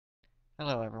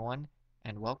Hello everyone,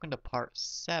 and welcome to part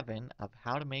 7 of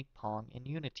how to make Pong in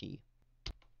Unity.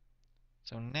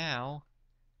 So now,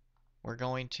 we're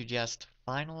going to just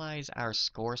finalize our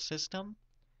score system,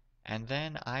 and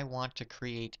then I want to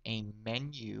create a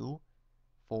menu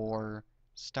for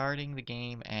starting the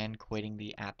game and quitting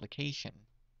the application.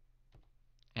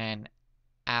 And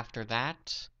after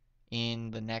that,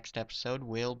 in the next episode,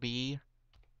 we'll be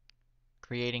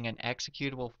creating an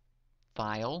executable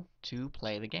file to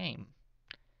play the game.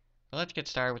 So let's get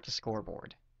started with the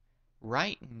scoreboard.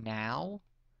 Right now,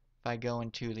 if I go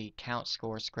into the count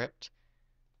score script,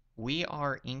 we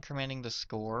are incrementing the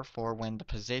score for when the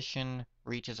position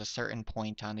reaches a certain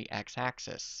point on the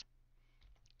x-axis.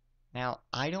 Now,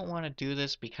 I don't want to do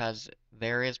this because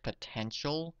there is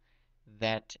potential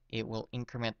that it will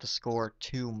increment the score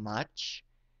too much.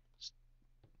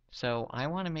 So I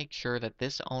want to make sure that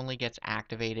this only gets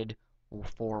activated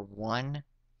for one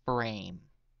frame.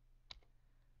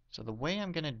 So the way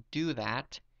I'm going to do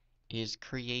that is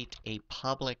create a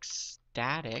public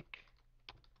static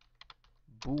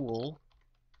bool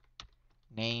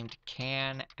named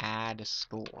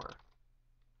canAddScore.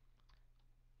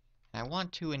 I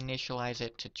want to initialize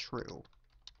it to true.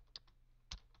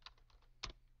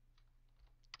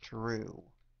 True.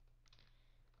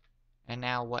 And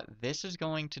now what this is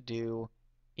going to do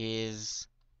is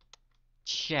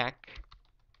check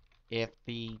if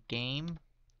the game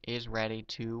is ready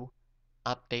to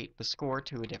update the score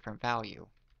to a different value.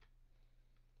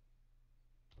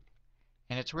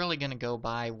 And it's really going to go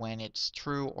by when it's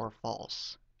true or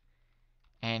false.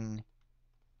 And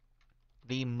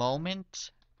the moment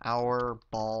our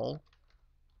ball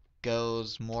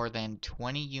goes more than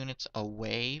 20 units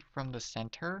away from the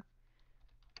center,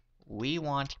 we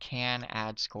want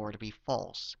canAddScore to be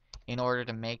false in order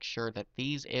to make sure that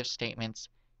these if statements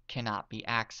cannot be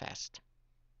accessed.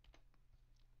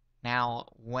 Now,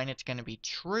 when it's going to be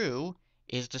true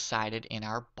is decided in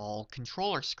our ball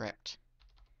controller script.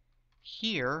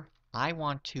 Here, I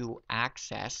want to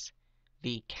access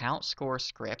the countScore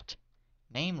script,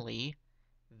 namely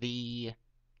the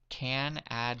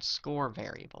canAddScore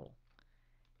variable,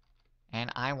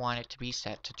 and I want it to be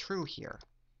set to true here.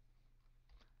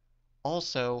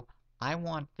 Also, I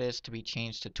want this to be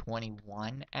changed to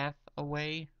 21F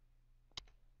away,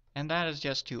 and that is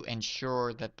just to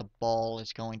ensure that the ball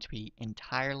is going to be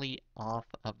entirely off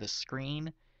of the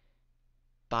screen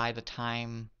by the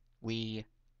time we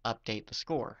update the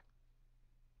score.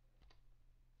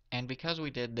 And because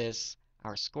we did this,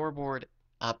 our scoreboard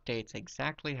updates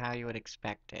exactly how you would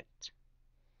expect it.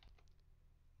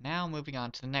 Now moving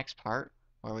on to the next part,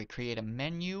 where we create a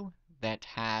menu that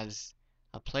has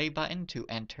a play button to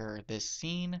enter this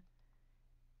scene,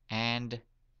 and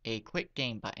a quit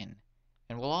game button.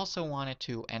 And we'll also want it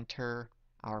to enter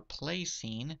our play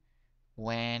scene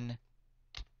when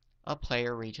a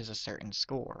player reaches a certain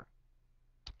score.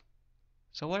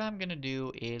 So what I'm going to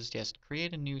do is just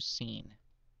create a new scene.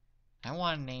 I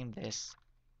want to name this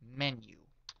menu.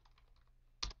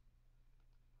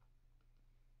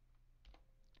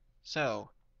 So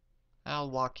I'll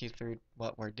walk you through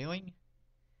what we're doing.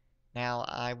 Now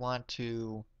I want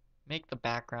to make the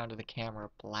background of the camera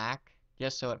black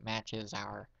just so it matches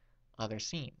our other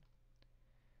scene.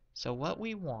 So what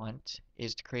we want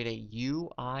is to create a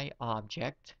UI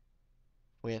object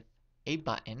with a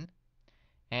button,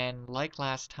 and like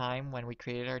last time when we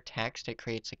created our text, it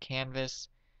creates a canvas,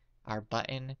 our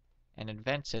button, and an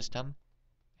event system,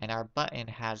 and our button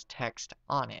has text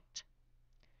on it.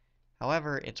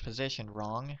 However, it's positioned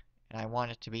wrong, and I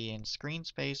want it to be in screen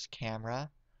space camera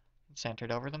and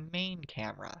centered over the main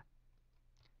camera.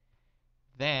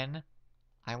 Then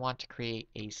I want to create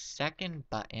a second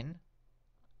button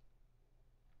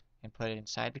and put it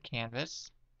inside the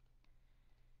canvas.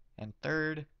 And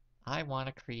third, I want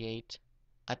to create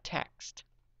a text.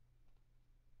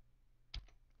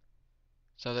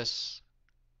 So this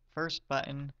first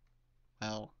button,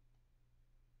 well,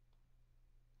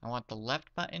 I want the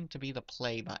left button to be the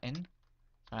play button.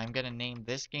 So I'm going to name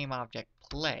this game object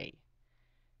play.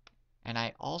 And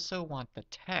I also want the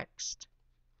text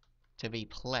to be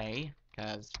play,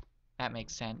 because that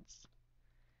makes sense.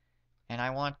 And I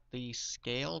want the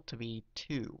scale to be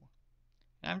 2.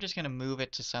 And I'm just going to move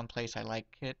it to some place I like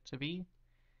it to be.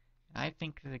 I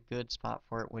think the good spot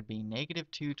for it would be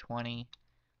 -220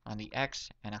 on the X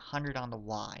and 100 on the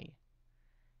Y.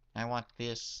 And I want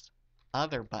this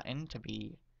other button to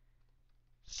be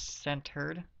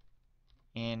centered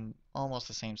in almost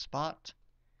the same spot.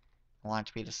 I want it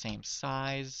to be the same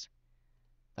size,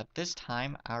 but this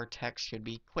time our text should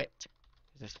be quit.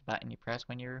 This is the button you press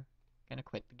when you're going to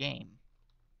quit the game.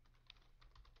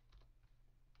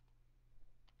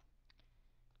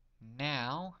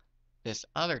 this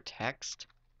other text,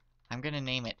 I'm going to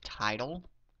name it title.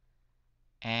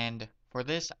 And for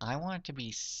this, I want it to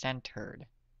be centered.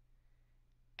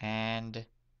 And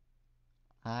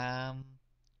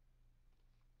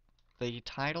the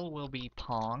title will be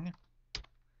Pong.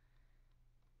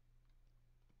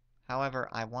 However,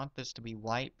 I want this to be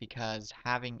white because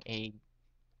having a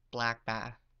black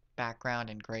background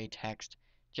and gray text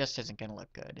just isn't going to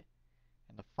look good.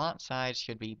 And the font size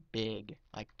should be big,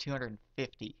 like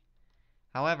 250.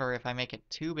 However, if I make it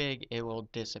too big, it will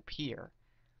disappear.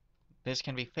 This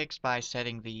can be fixed by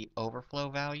setting the overflow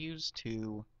values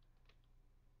to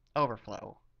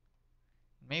overflow.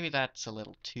 Maybe that's a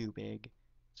little too big.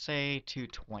 Say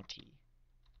 220.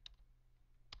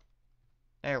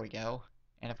 There we go.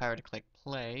 And if I were to click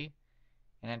play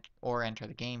and or enter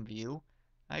the game view,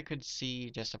 I could see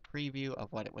just a preview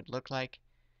of what it would look like.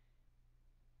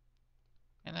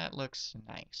 And that looks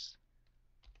nice.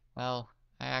 Well,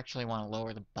 I actually want to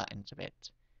lower the buttons a bit.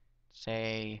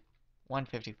 Say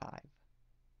 155.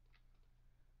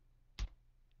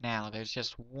 Now, there's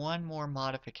just one more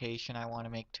modification I want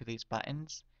to make to these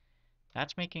buttons.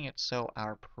 That's making it so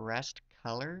our pressed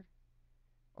color,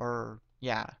 the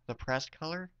pressed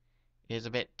color is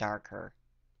a bit darker.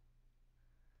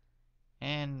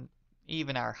 And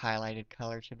even our highlighted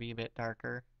color should be a bit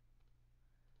darker.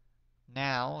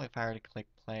 Now, if I were to click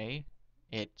play,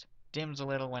 it dims a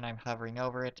little when I'm hovering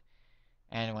over it,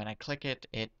 and when I click it,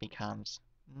 it becomes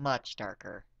much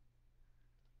darker.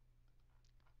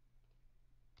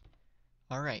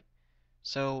 Alright,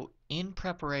 so in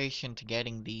preparation to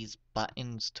getting these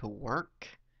buttons to work,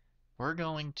 we're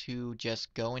going to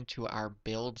just go into our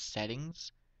build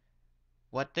settings.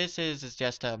 What this is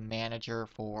just a manager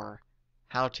for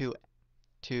how to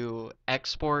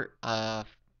export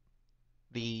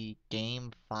the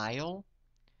game file.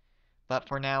 But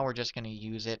for now, we're just going to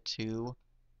use it to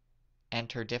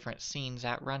enter different scenes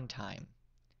at runtime.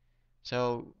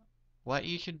 So what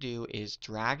you should do is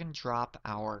drag and drop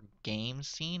our game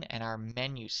scene and our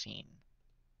menu scene.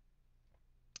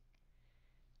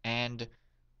 And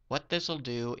what this will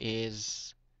do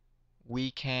is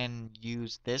we can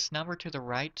use this number to the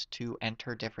right to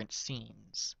enter different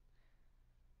scenes.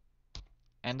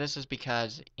 And this is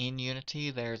because in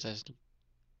Unity there's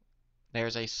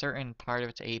a certain part of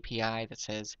its API that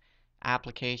says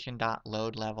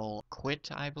application.loadLevel quit,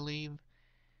 I believe.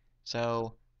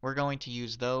 So we're going to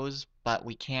use those, but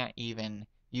we can't even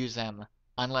use them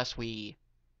unless we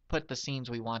put the scenes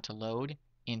we want to load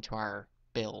into our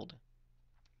build.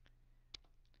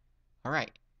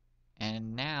 Alright,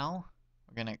 and now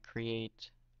we're going to create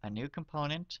a new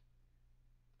component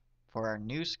for our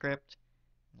new script.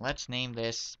 Let's name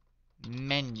this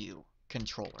menu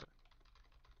controller.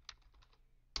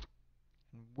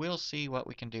 We'll see what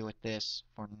we can do with this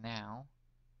for now.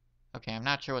 Okay, I'm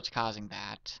not sure what's causing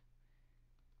that.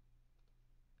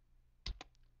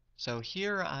 So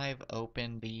here I've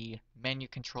opened the menu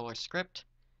controller script,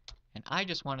 and I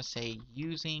just want to say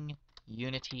using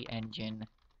Unity Engine.UI.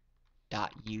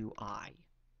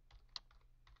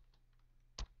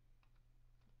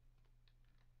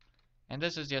 And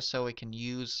this is just so we can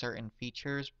use certain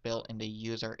features built in the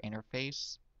user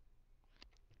interface,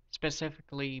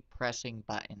 specifically pressing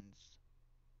buttons.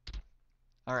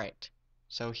 Alright,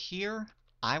 so here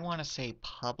I want to say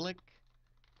public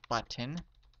button,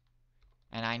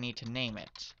 and I need to name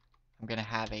it. I'm going to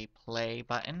have a play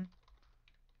button,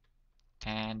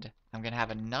 and I'm going to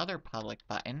have another public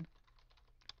button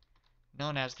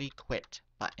known as the quit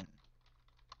button.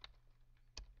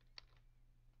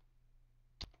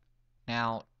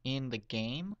 Now, in the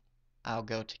game, I'll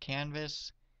go to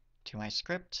Canvas, to my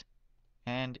script,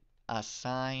 and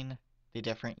assign the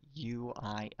different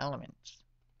UI elements.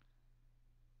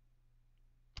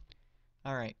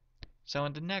 Alright, so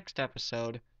in the next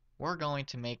episode, we're going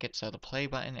to make it so the play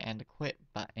button and the quit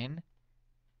button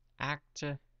act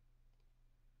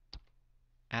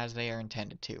as they are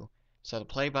intended to. So the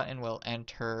play button will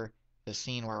enter the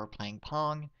scene where we're playing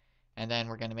Pong, and then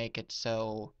we're going to make it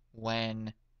so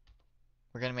when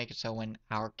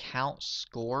our count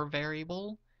score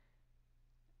variable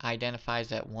identifies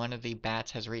that one of the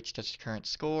bats has reached its current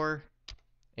score,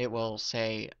 it will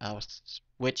say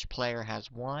which player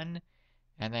has won,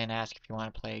 and then ask if you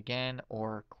want to play again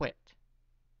or quit.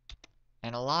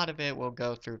 And a lot of it will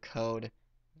go through code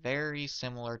very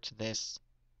similar to this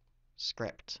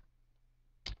script.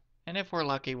 And if we're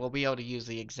lucky, we'll be able to use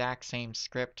the exact same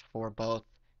script for both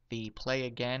the Play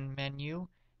Again menu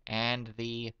and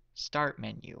the Start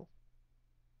menu.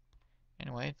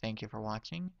 Anyway, thank you for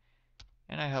watching,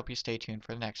 and I hope you stay tuned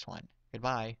for the next one.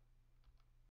 Goodbye.